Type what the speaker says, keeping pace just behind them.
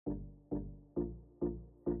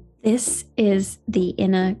This is the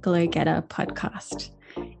Inner Glow Getter podcast.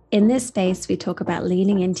 In this space, we talk about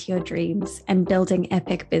leaning into your dreams and building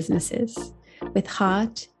epic businesses with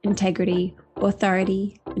heart, integrity,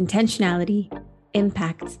 authority, intentionality,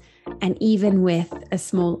 impact, and even with a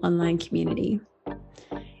small online community.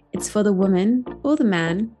 It's for the woman or the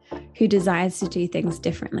man who desires to do things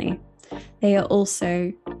differently. They are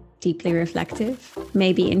also deeply reflective,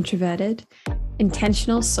 maybe introverted,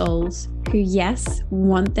 intentional souls who, yes,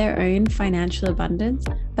 want their own financial abundance,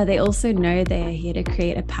 but they also know they are here to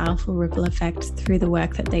create a powerful ripple effect through the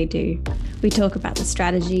work that they do. We talk about the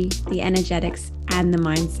strategy, the energetics, and the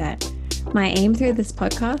mindset. My aim through this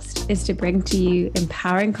podcast is to bring to you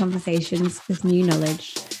empowering conversations with new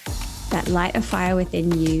knowledge that light a fire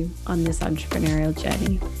within you on this entrepreneurial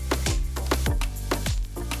journey.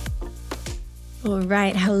 All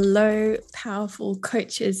right. Hello, powerful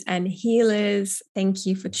coaches and healers. Thank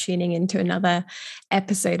you for tuning into another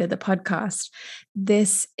episode of the podcast.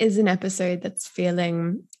 This is an episode that's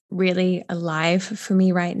feeling really alive for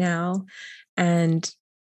me right now. And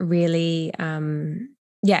really,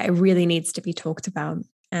 it really needs to be talked about.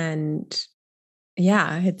 And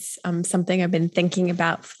it's something I've been thinking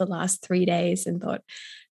about for the last 3 days and thought,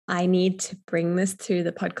 I need to bring this to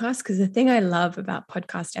the podcast because the thing I love about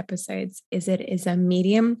podcast episodes is it is a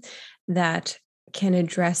medium that can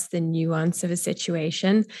address the nuance of a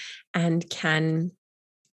situation and can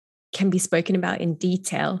be spoken about in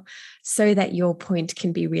detail so that your point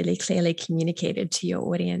can be really clearly communicated to your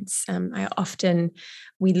audience.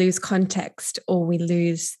 We lose context or we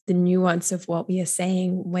lose the nuance of what we are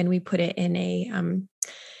saying when we put it in a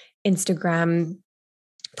Instagram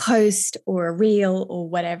post or a reel or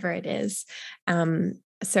whatever it is.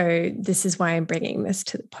 So this is why I'm bringing this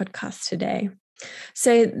to the podcast today.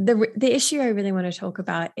 So the issue I really want to talk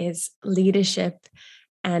about is leadership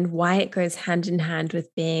and why it goes hand in hand with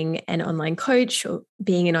being an online coach or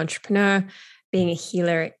being an entrepreneur, being a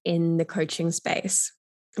healer in the coaching space.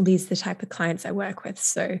 These are the type of clients I work with.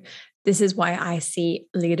 So this is why I see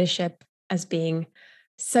leadership as being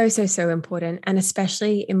so important, and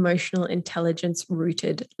especially emotional intelligence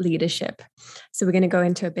rooted leadership. So we're going to go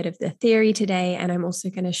into a bit of the theory today, and I'm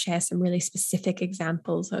also going to share some really specific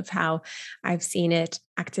examples of how I've seen it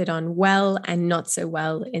acted on well and not so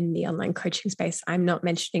well in the online coaching space. I'm not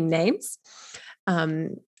mentioning names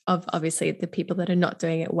of obviously the people that are not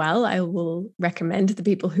doing it well. I will recommend the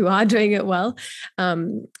people who are doing it well.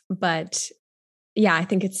 But I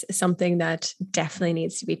think it's something that definitely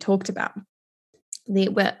needs to be talked about.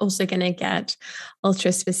 We're also going to get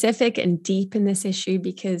ultra specific and deep in this issue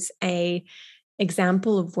because an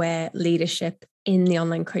example of where leadership in the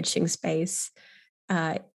online coaching space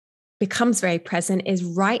becomes very present is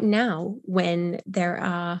right now when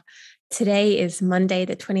today is Monday,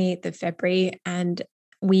 the 28th of February, and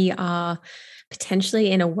we are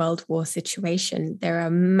potentially in a world war situation. There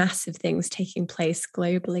are massive things taking place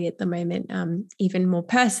globally at the moment. Even more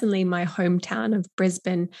personally, my hometown of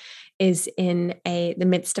Brisbane is in the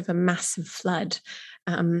midst of a massive flood.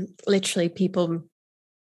 Literally people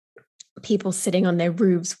sitting on their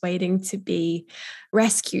roofs waiting to be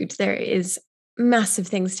rescued. There is massive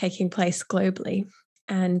things taking place globally.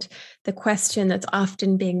 And the question that's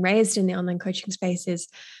often being raised in the online coaching space is,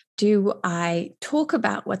 do I talk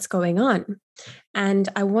about what's going on? And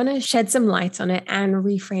I want to shed some light on it and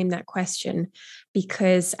reframe that question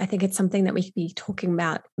because I think it's something that we could be talking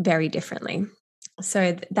about very differently.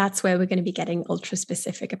 So that's where we're going to be getting ultra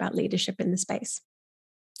specific about leadership in the space.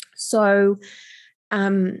 So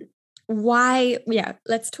let's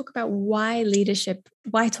talk about why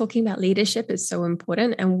talking about leadership is so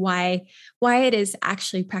important and why it is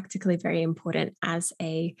actually practically very important as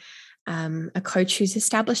a coach who's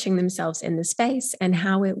establishing themselves in the space, and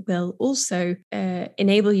how it will also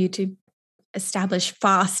enable you to establish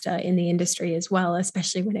faster in the industry as well,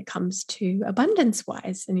 especially when it comes to abundance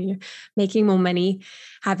wise and making more money,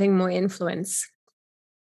 having more influence.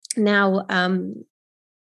 Now,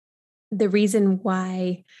 the reason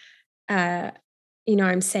why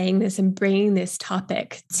I'm saying this and bringing this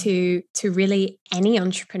topic to really any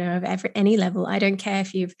entrepreneur of any level. I don't care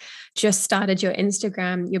if you've just started your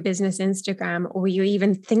business Instagram, or you're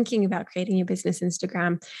even thinking about creating your business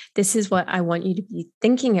Instagram. This is what I want you to be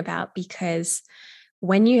thinking about, because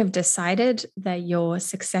when you have decided that your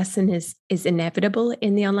success is inevitable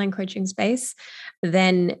in the online coaching space,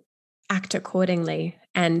 then act accordingly.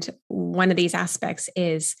 And one of these aspects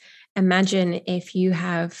is, imagine if you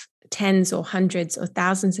have tens or hundreds or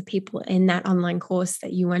thousands of people in that online course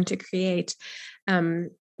that you want to create.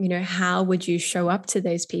 How would you show up to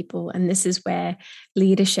those people? And this is where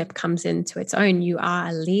leadership comes into its own. You are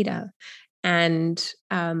a leader. And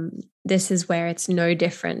this is where it's no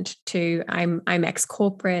different to I'm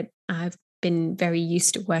ex-corporate. I've been very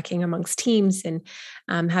used to working amongst teams and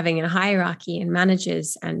having a hierarchy and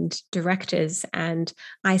managers and directors. And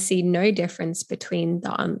I see no difference between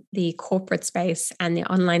the corporate space and the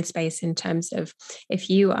online space in terms of, if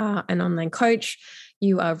you are an online coach,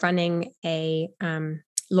 you are running a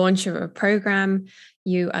launch of a program,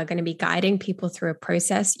 you are going to be guiding people through a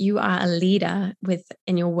process, you are a leader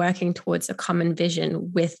and you're working towards a common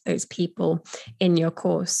vision with those people in your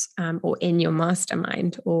course, or in your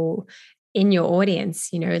mastermind, or in your audience,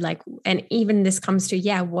 and even this comes to,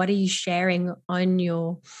 what are you sharing on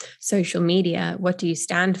your social media? What do you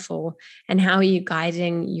stand for? And how are you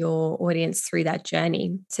guiding your audience through that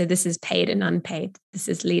journey? So this is paid and unpaid.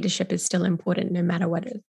 Leadership is still important no matter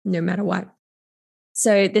what.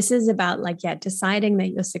 So this is about deciding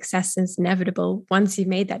that your success is inevitable. Once you've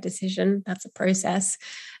made that decision, that's a process.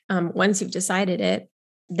 Once you've decided it,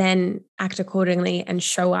 then act accordingly and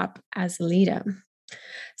show up as a leader.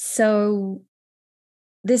 So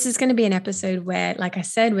this is going to be an episode where, like I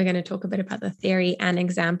said, we're going to talk a bit about the theory and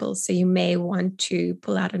examples. So you may want to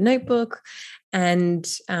pull out a notebook and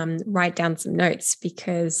write down some notes,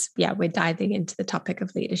 because we're diving into the topic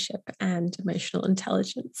of leadership and emotional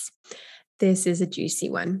intelligence. This is a juicy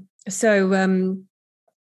one. So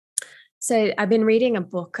I've been reading a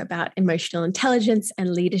book about emotional intelligence and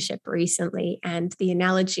leadership recently, and the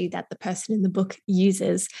analogy that the person in the book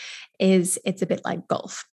uses is it's a bit like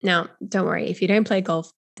golf. Now, don't worry, if you don't play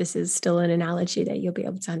golf, this is still an analogy that you'll be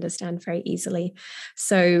able to understand very easily.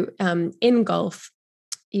 So in golf,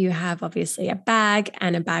 you have obviously a bag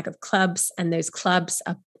and a bag of clubs, and those clubs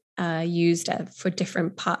are used for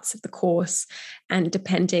different parts of the course, and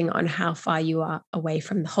depending on how far you are away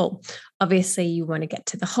from the hole. Obviously, you want to get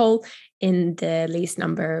to the hole in the least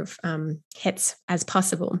number of hits as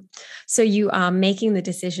possible. So you are making the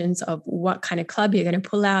decisions of what kind of club you're going to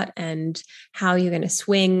pull out, and how you're going to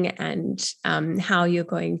swing, and how you're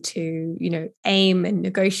going to, aim and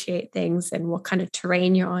negotiate things, and what kind of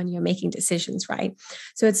terrain you're on. You're making decisions, right?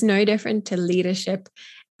 So it's no different to leadership.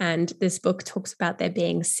 And this book talks about there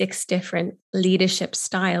being 6 different leadership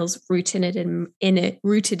styles rooted in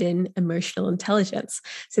emotional intelligence.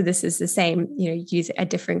 So this is the same, use a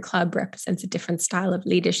different club represents a different style of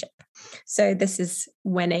leadership. So this is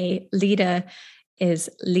when a leader is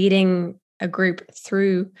leading a group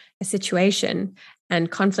through a situation, and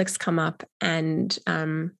conflicts come up, and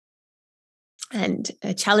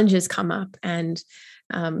challenges come up, and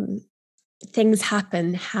things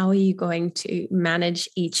happen. How are you going to manage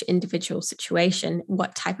each individual situation?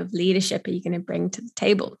 What type of leadership are you going to bring to the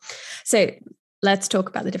table? So let's talk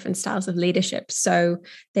about the different styles of leadership. So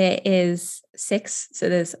there is 6. So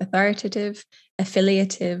there's authoritative,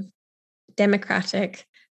 affiliative, democratic,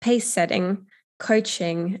 pace setting,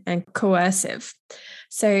 coaching, and coercive.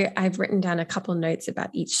 So I've written down a couple notes about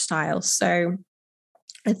each style. So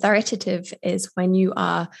authoritative is when you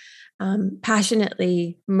are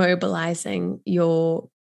passionately mobilizing your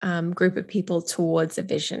group of people towards a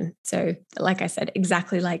vision. So like I said,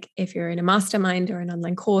 exactly like if you're in a mastermind or an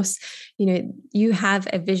online course, you have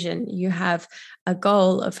a vision, you have a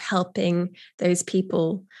goal of helping those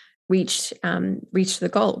people reach the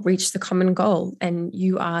goal, reach the common goal. And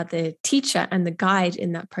you are the teacher and the guide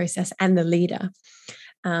in that process, and the leader.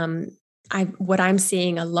 What I'm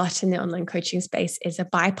seeing a lot in the online coaching space is a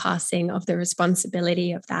bypassing of the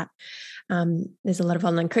responsibility of that. There's a lot of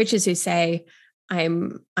online coaches who say,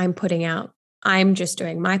 I'm just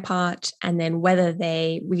doing my part, and then whether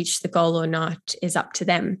they reach the goal or not is up to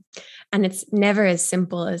them. And it's never as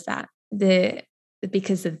simple as that.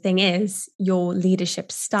 Because the thing is, your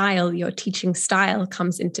leadership style, your teaching style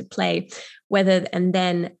comes into play, and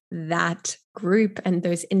then that group and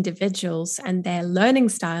those individuals and their learning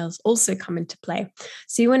styles also come into play.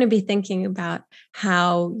 So you want to be thinking about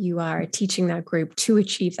how you are teaching that group to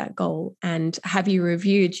achieve that goal. And have you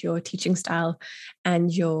reviewed your teaching style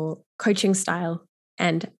and your coaching style,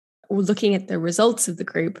 and looking at the results of the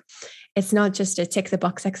group? It's not just a tick the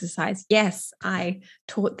box exercise. Yes, I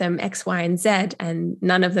taught them X, Y, and Z, and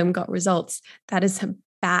none of them got results. That is a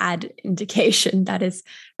bad indication. That is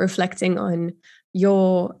reflecting on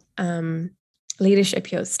your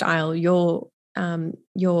leadership, your style,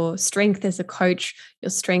 your strength as a coach, your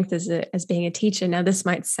strength as being a teacher. Now, this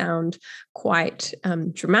might sound quite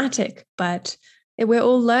dramatic, but we're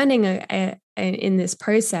all learning in this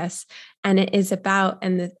process. And it is about,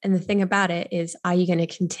 and the thing about it is, are you going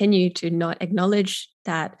to continue to not acknowledge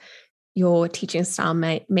that your teaching style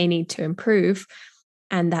may need to improve,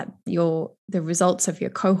 and that the results of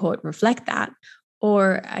your cohort reflect that?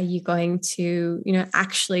 Or are you going to,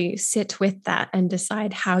 actually sit with that and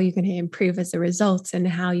decide how you're going to improve as a result, and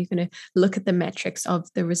how you're going to look at the metrics of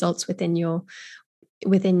the results within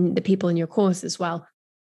the people in your course as well?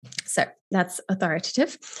 So that's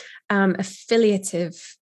authoritative.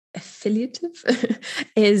 Affiliative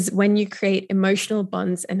is when you create emotional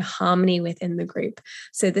bonds and harmony within the group.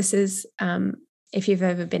 So this is, if you've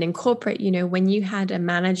ever been in corporate, when you had a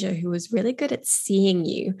manager who was really good at seeing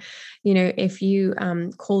you, if you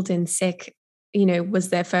called in sick, was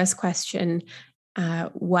their first question,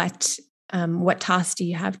 what task do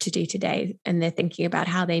you have to do today? And they're thinking about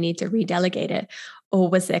how they need to redelegate it. Or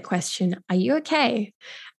was their question, are you okay?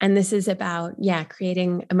 And this is about,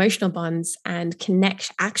 creating emotional bonds and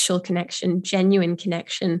actual connection, genuine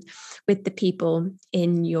connection with the people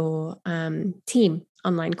in your team,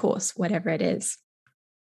 online course, whatever it is,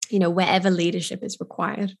 wherever leadership is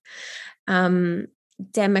required.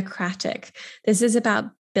 Democratic. This is about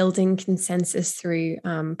building consensus through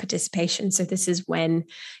participation. So this is when,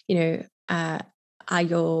 are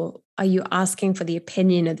you asking for the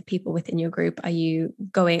opinion of the people within your group? Are you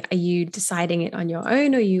deciding it on your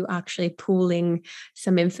own, or are you actually pooling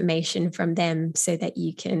some information from them so that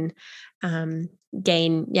you can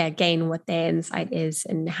gain what their insight is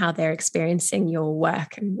and how they're experiencing your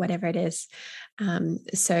work and whatever it is.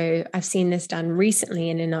 So I've seen this done recently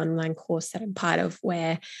in an online course that I'm part of,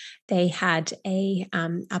 where they had a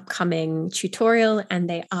upcoming tutorial, and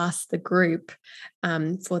they asked the group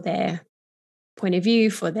for their point of view,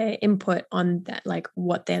 for their input on that, like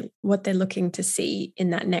what they're looking to see in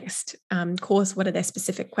that next course. What are their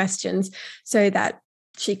specific questions, so that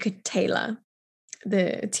she could tailor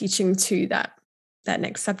the teaching to that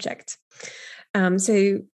next subject.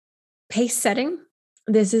 So pace setting.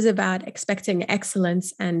 This is about expecting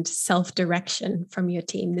excellence and self-direction from your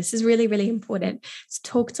team. This is really, really important. It's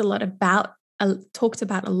talked about a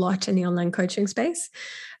lot in the online coaching space.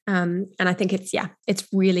 And I think it's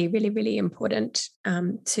really, really, really important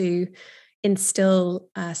to instill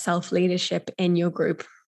self-leadership in your group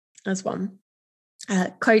as well.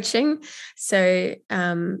 Coaching. So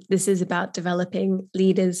this is about developing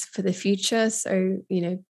leaders for the future. So,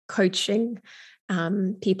 coaching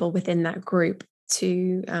people within that group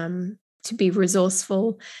to be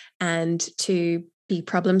resourceful and to be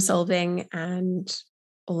problem solving and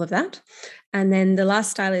all of that. And then the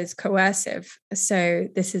last style is coercive. So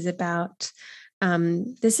this is about,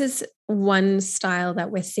 this is one style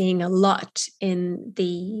that we're seeing a lot in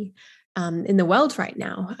the world right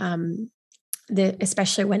now,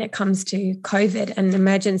 especially when it comes to COVID and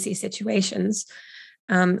emergency situations,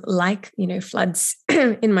 like, floods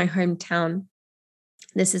in my hometown.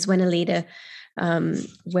 This is when a leader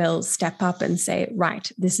will step up and say, right,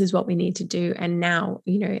 this is what we need to do. And now,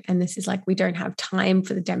 and this is like, we don't have time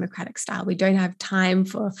for the democratic style. We don't have time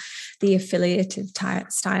for the affiliative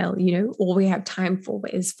style. All we have time for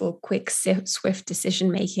is for quick, swift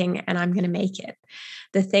decision-making, and I'm going to make it.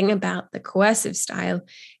 The thing about the coercive style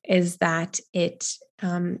is that it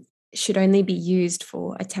should only be used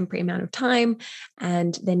for a temporary amount of time,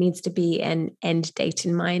 and there needs to be an end date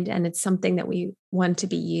in mind. And it's something that we want to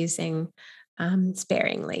be using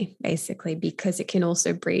sparingly, basically, because it can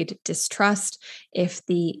also breed distrust if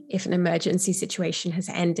an emergency situation has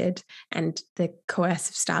ended and the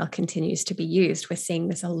coercive style continues to be used. We're seeing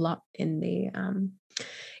this a lot in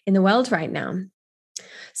the world right now.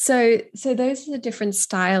 So those are the different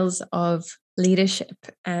styles of leadership,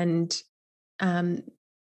 and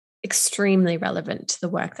extremely relevant to the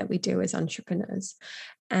work that we do as entrepreneurs.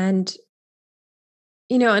 And,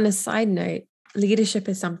 on a side note, leadership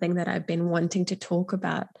is something that I've been wanting to talk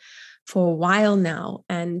about for a while now.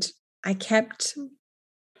 And this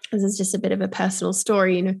is just a bit of a personal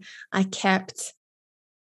story, I kept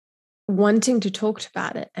wanting to talk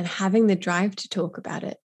about it and having the drive to talk about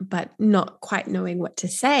it, but not quite knowing what to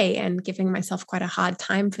say and giving myself quite a hard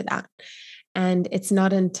time for that. And it's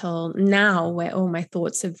not until now where all my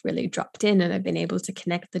thoughts have really dropped in, and I've been able to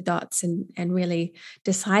connect the dots and really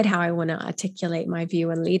decide how I want to articulate my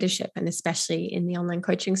view on leadership, and especially in the online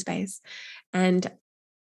coaching space. And,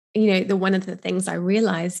 one of the things I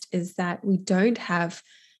realized is that we don't have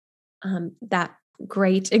that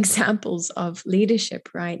great examples of leadership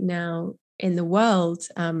right now in the world.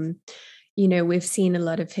 We've seen a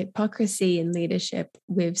lot of hypocrisy in leadership.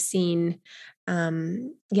 We've seen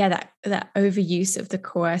that overuse of the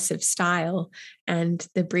coercive style and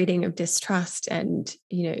the breeding of distrust, and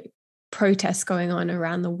protests going on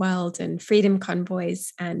around the world, and freedom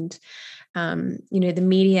convoys, and the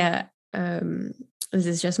media, this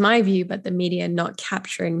is just my view, but the media not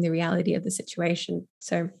capturing the reality of the situation.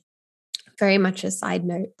 So very much a side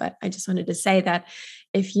note, but I just wanted to say that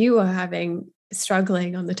if you are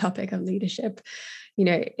struggling on the topic of leadership,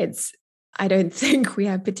 I don't think we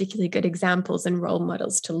have particularly good examples and role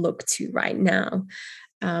models to look to right now.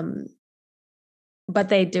 But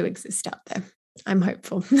they do exist out there. I'm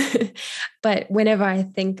hopeful. But whenever I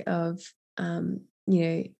think of,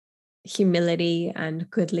 humility and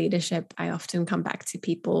good leadership, I often come back to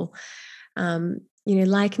people,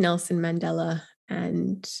 like Nelson Mandela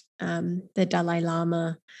and the Dalai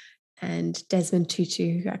Lama and Desmond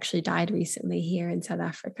Tutu, who actually died recently here in South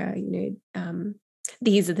Africa.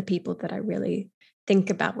 These are the people that I really think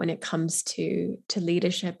about when it comes to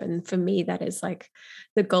leadership. And for me, that is like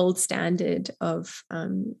the gold standard of,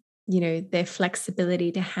 their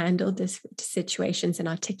flexibility to handle situations and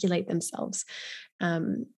articulate themselves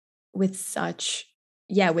with such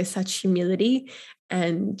humility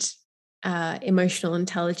and emotional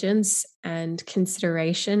intelligence and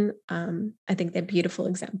consideration. I think they're beautiful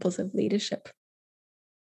examples of leadership.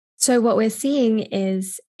 So what we're seeing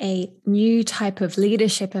is a new type of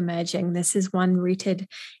leadership emerging. This is one rooted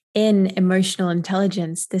in emotional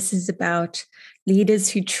intelligence. This is about leaders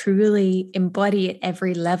who truly embody at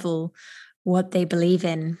every level what they believe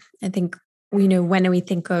in. I think, when we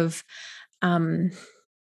think of,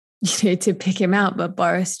 to pick him out, but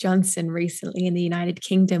Boris Johnson recently in the United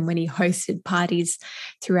Kingdom, when he hosted parties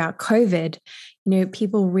throughout COVID,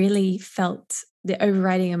 people really felt the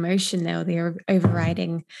overriding emotion there, the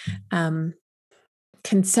overriding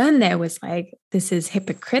concern there was like, this is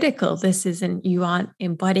hypocritical. You aren't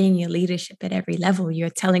embodying your leadership at every level. You're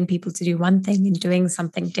telling people to do one thing and doing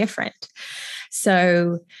something different.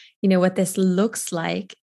 So, what this looks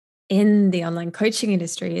like in the online coaching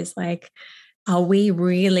industry is like, are we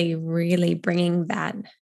really, really bringing that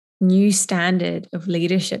new standard of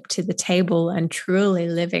leadership to the table and truly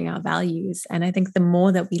living our values? And I think the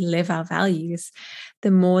more that we live our values,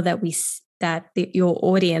 the more that your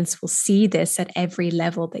audience will see this at every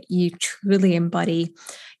level, that you truly embody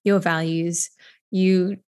your values,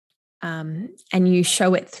 and you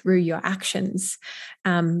show it through your actions.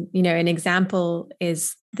 An example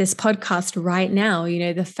is this podcast right now,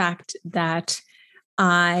 the fact that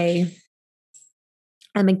I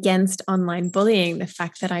am against online bullying, the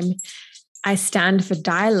fact that I stand for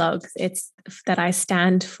dialogue, it's that I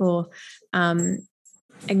stand for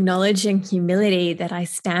acknowledging humility, that I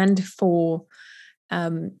stand for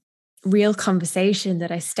real conversation,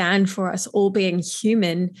 that I stand for us all being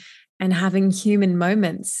human and having human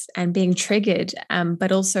moments and being triggered.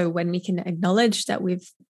 But also when we can acknowledge that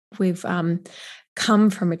we've come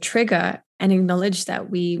from a trigger and acknowledge that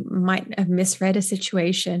we might have misread a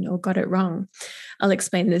situation or got it wrong. I'll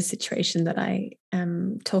explain the situation that I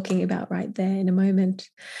am talking about right there in a moment.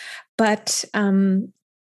 But so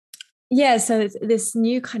this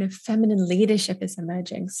new kind of feminine leadership is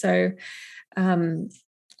emerging. So, and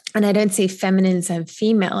I don't see feminines and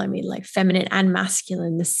female, I mean like feminine and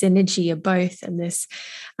masculine, the synergy of both. And this,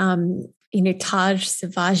 Taj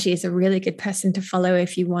Savaji is a really good person to follow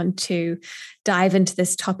if you want to dive into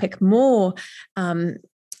this topic more. And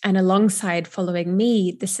alongside following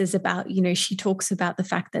me, this is about, she talks about the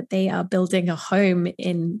fact that they are building a home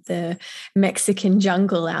in the Mexican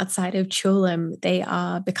jungle outside of Chulam. They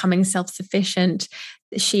are becoming self-sufficient.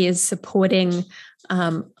 She is supporting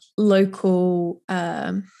local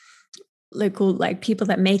like people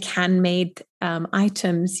that make handmade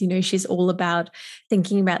items. She's all about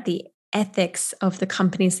thinking about the ethics of the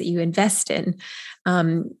companies that you invest in.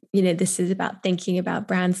 This is about thinking about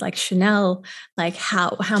brands like Chanel, like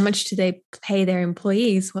how much do they pay their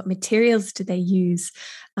employees? What materials do they use?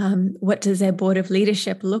 What does their board of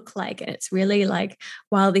leadership look like? And it's really like,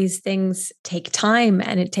 while these things take time,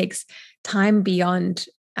 and it takes time beyond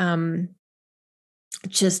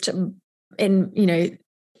just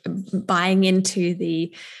buying into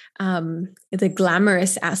the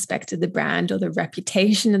glamorous aspect of the brand or the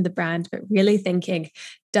reputation of the brand, but really thinking,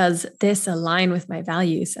 does this align with my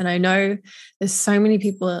values? And I know there's so many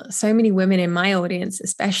people, so many women in my audience,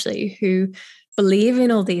 especially, who believe in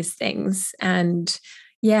all these things and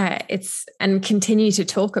and continue to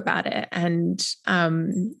talk about it. And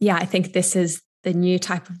I think this is the new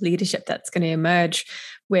type of leadership that's going to emerge,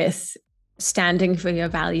 with standing for your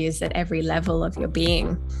values at every level of your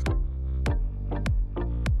being.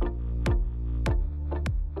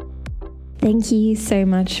 Thank you so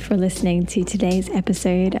much for listening to today's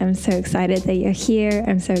episode. I'm so excited that you're here.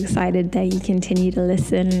 I'm so excited that you continue to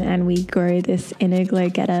listen and we grow this Inner Glow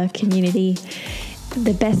Getter community.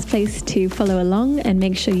 The best place to follow along and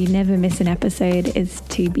make sure you never miss an episode is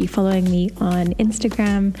to be following me on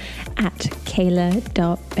Instagram at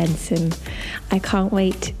kayla.benson. I can't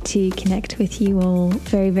wait to connect with you all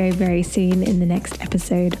very, very, very soon in the next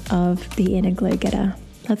episode of The Inner Glow Getter.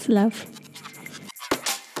 Lots of love.